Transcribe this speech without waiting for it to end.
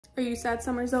Are you sad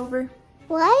summer's over?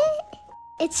 What?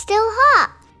 It's still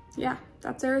hot. Yeah,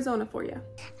 that's Arizona for you.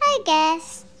 I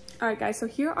guess. All right, guys, so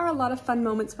here are a lot of fun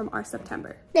moments from our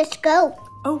September. Let's go.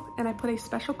 Oh, and I put a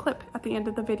special clip at the end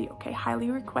of the video, okay? Highly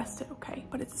requested, okay?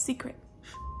 But it's a secret.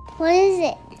 What is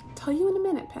it? Tell you in a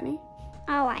minute, Penny.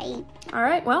 All right. All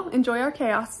right, well, enjoy our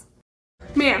chaos.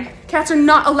 Ma'am, cats are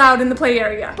not allowed in the play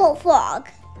area. Bullfrog.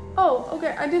 Oh,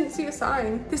 okay, I didn't see a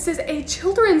sign. This is a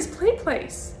children's play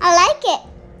place. I like it.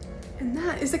 And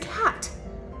that is a cat.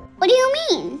 What do you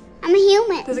mean? I'm a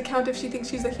human. Does it count if she thinks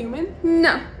she's a human?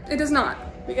 No, it does not.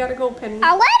 We gotta go, Penny.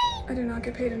 Already? I do not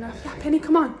get paid enough. Yeah, Penny,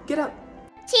 come on, get up.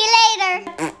 See you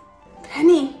later.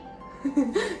 Penny,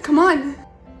 come on.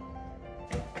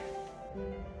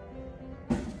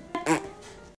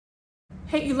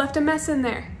 Hey, you left a mess in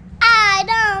there. I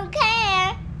don't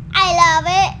care. I love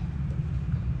it.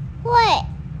 What?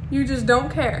 You just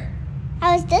don't care.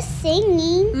 I was just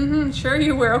singing. Sure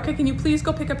you were. Okay, can you please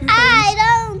go pick up your things?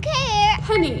 I don't care.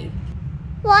 Penny.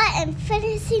 What? I'm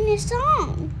finishing the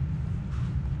song.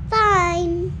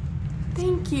 Fine.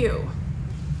 Thank you.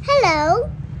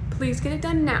 Hello. Please get it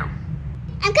done now.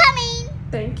 I'm coming.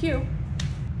 Thank you.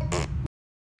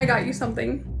 I got you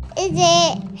something. Is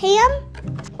it ham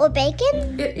or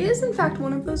bacon? It is, in fact,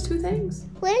 one of those two things.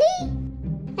 Really?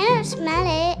 I don't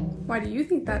smell it. Why do you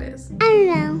think that is? I don't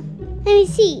know. Let me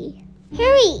see.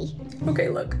 Hurry. Okay,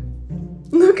 look.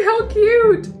 Look how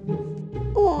cute.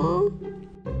 Aw.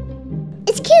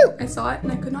 It's cute. I saw it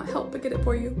and I could not help but get it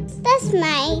for you. That's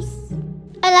nice.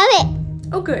 I love it.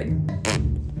 Oh, good.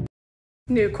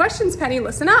 New questions, Penny.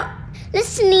 Listen up.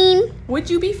 Listening. Would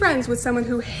you be friends with someone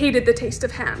who hated the taste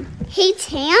of ham? Hates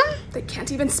ham? They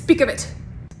can't even speak of it.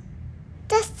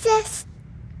 That's just...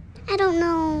 I don't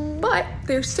know. But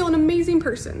they're still an amazing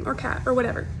person, or cat, or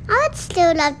whatever. I would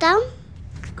still love them.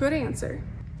 Good answer.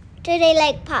 Do they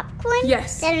like popcorn?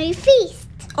 Yes. Then we feast.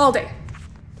 All day.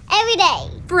 Every day.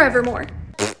 Forevermore.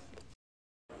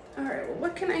 All right, well,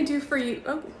 what can I do for you?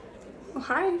 Oh,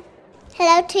 hi.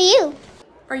 Hello to you.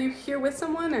 Are you here with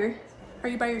someone, or are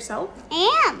you by yourself?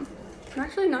 I am. I'm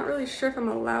actually not really sure if I'm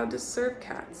allowed to serve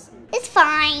cats. It's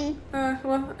fine.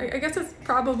 Well, I guess it's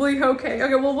probably okay.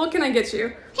 Okay, well, what can I get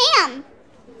you? Ham.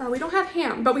 We don't have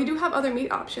ham, but we do have other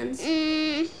meat options.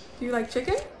 Do you like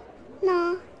chicken?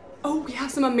 No. Oh, we have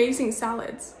some amazing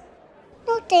salads.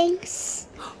 No thanks.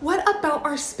 What about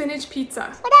our spinach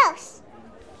pizza? What else?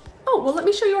 Oh, well, let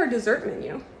me show you our dessert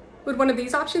menu. Would one of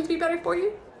these options be better for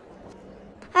you?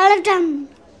 All of them.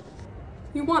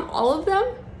 You want all of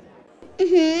them?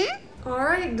 All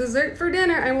right, dessert for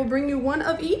dinner. I will bring you one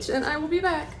of each and I will be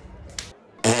back.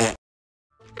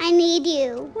 I need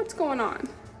you. What's going on?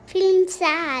 Feeling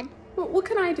sad. Well, what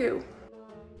can I do?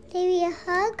 Give me a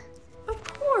hug? Of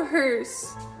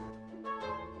course.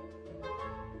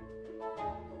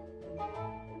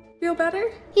 Feel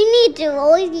better? You need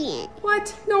deodorant.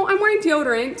 What? No, I'm wearing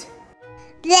deodorant.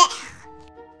 Blech.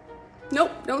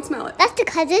 Nope, don't smell it. That's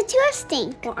because it's your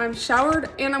stink. Well, I'm showered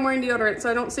and I'm wearing deodorant, so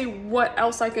I don't see what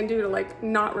else I can do to, like,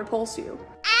 not repulse you.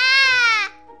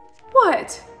 Ah!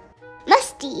 What?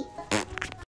 Musty.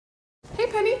 Hey,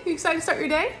 Penny, you excited to start your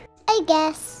day? I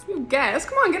guess. You guess.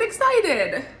 Come on, get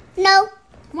excited. No,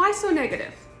 Why so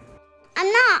negative? I'm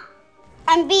not.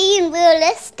 I'm being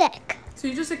realistic. So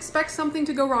you just expect something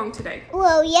to go wrong today.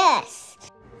 Well, yes.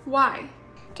 Why?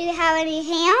 Do you have any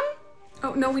ham?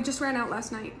 Oh, no, we just ran out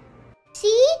last night.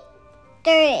 See?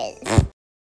 There is.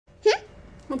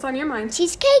 What's on your mind?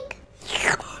 Cheesecake?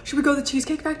 Should we go to the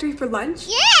Cheesecake Factory for lunch?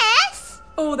 Yes!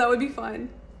 Oh, that would be fun.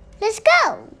 Let's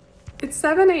go. It's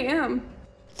 7 a.m.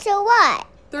 So what?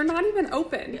 They're not even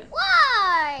open.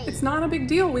 Why? It's not a big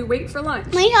deal. We wait for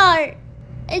lunch. My heart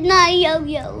is not a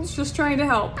yo-yo. It's just trying to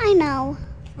help. I know.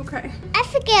 Okay. I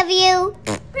forgive you.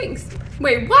 Thanks.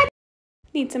 Wait, what?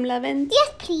 Need some lovin'?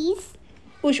 Yes, please.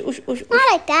 Oosh, oosh, oosh, oosh.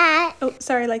 Not like that. Oh,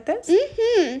 sorry, like this?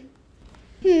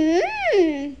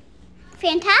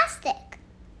 Fantastic.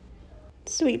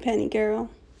 Sweet Penny girl.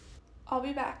 I'll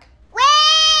be back.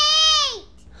 Wait!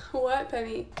 What,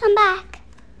 Penny? Come back.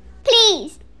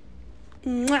 Please.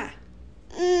 Mwah.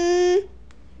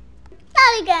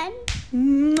 Not again.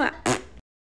 Mwah.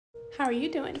 How are you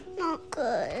doing? Not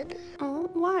good. Oh,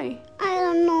 why? I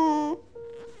don't know.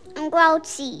 I'm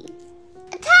grouchy.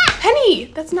 Attack! Penny,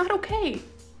 that's not okay.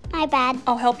 My bad.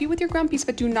 I'll help you with your grumpies,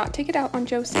 but do not take it out on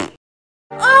Josie.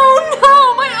 Oh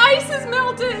no, my ice is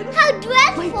melted. How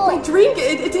dreadful. My drink,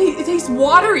 it tastes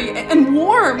watery and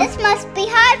warm. This must be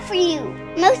hard for you.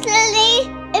 Emotionally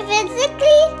and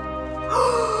physically.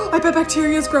 I bet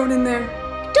bacteria's grown in there.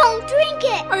 Don't drink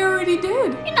it. I already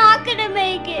did. You're not gonna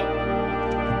make it.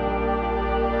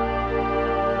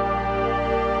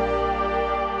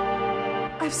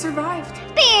 I've survived.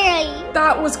 Barely.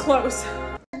 That was close.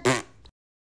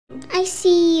 I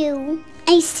see you.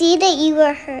 I see that you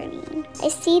are hurting. I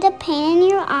see the pain in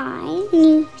your eye. And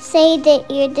you say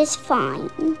that you're just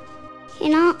fine. You're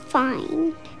not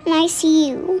fine. And I see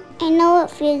you. I know it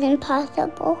feels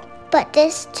impossible, but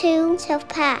this too shall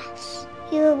pass.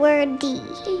 You are worthy.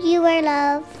 You are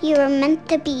loved. You are meant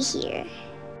to be here.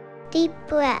 Deep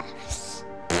breaths.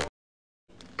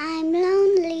 I'm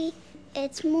lonely.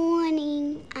 It's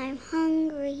morning. I'm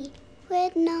hungry.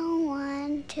 With no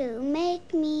one to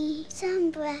make me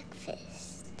some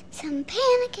breakfast. Some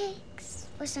pancakes,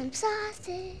 or some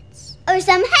sausage, or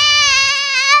some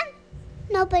ham!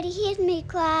 Nobody hears me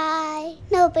cry.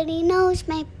 Nobody knows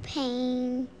my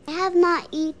pain. I have not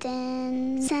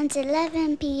eaten since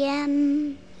 11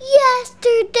 p.m.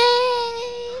 yesterday.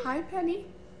 Hi, Penny.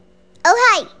 Oh,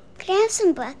 hi. Can I have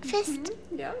some breakfast?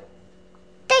 Yeah.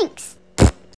 Thanks.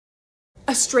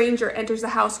 A stranger enters the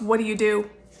house. What do you do?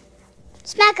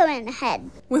 Smack him in the head.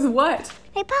 With what?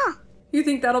 Hey, Pa. You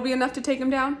think that'll be enough to take him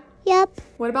down? Yep.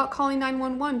 What about calling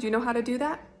 911? Do you know how to do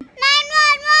that?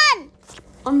 911!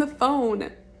 On the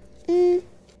phone.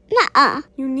 Nuh-uh.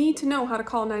 You need to know how to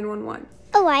call 911.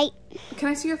 All right. Can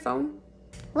I see your phone?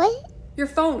 What? Your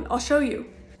phone. I'll show you.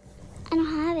 I don't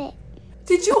have it.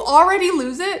 Did you already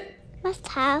lose it? Must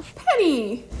have.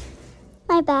 Penny!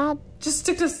 My bad. Just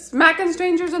stick to smacking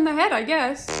strangers in the head, I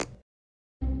guess.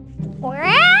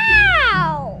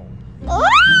 Wow!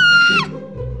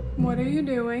 What are you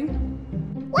doing?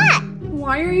 What?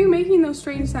 Why are you making those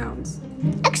strange sounds?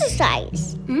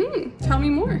 Exercise. Tell me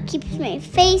more. Keeps my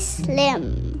face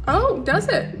slim. Oh, does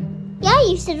it? Yeah,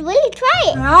 you should really try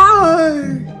it.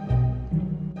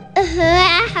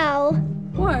 Wow.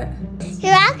 What?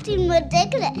 You're acting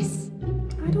ridiculous.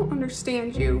 I don't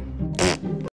understand you.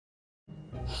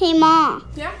 Hey, Ma.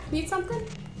 Yeah? Need something?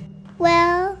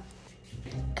 Well,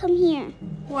 come here.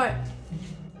 What?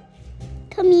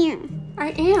 Come here.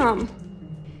 I am.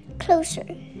 Closer.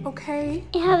 Okay.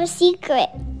 I have a secret.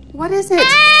 What is it?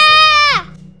 Ah!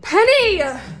 Penny!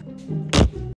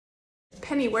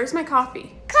 Penny, where's my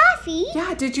coffee? Coffee?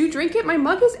 Yeah, did you drink it? My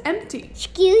mug is empty.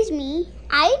 Excuse me.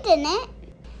 I didn't.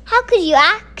 How could you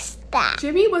ask that?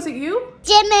 Jimmy, was it you?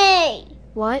 Jimmy!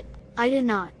 What? I did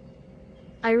not.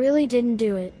 I really didn't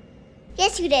do it.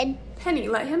 Yes, you did. Penny,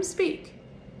 let him speak.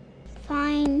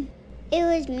 Fine. It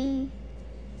was me.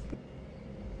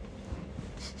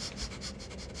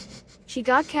 She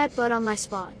got cat butt on my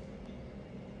spot.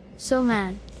 So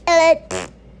mad. I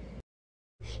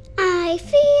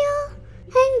feel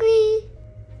hungry.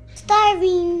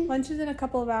 Starving. Lunch is in a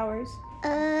couple of hours.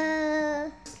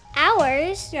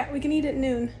 Hours? Yeah, we can eat at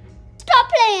noon. Stop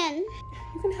playing.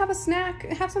 You can have a snack,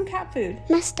 have some cat food.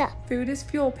 Messed up. Food is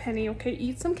fuel, Penny, okay?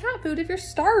 Eat some cat food if you're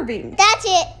starving. That's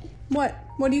it. What?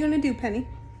 What are you gonna do, Penny?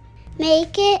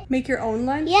 Make it. Make your own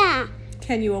lunch? Yeah.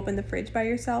 Can you open the fridge by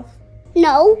yourself?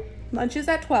 No. Lunch is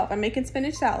at 12. I'm making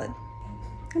spinach salad.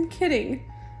 I'm kidding.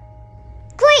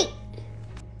 Great.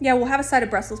 Yeah, we'll have a side of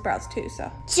Brussels sprouts too, so.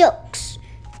 Jokes.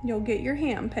 You'll get your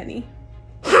ham, Penny.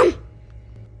 Hum.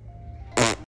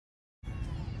 Hi,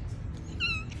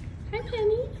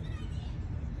 Penny.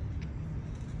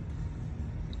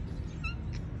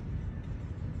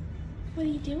 What are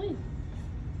you doing?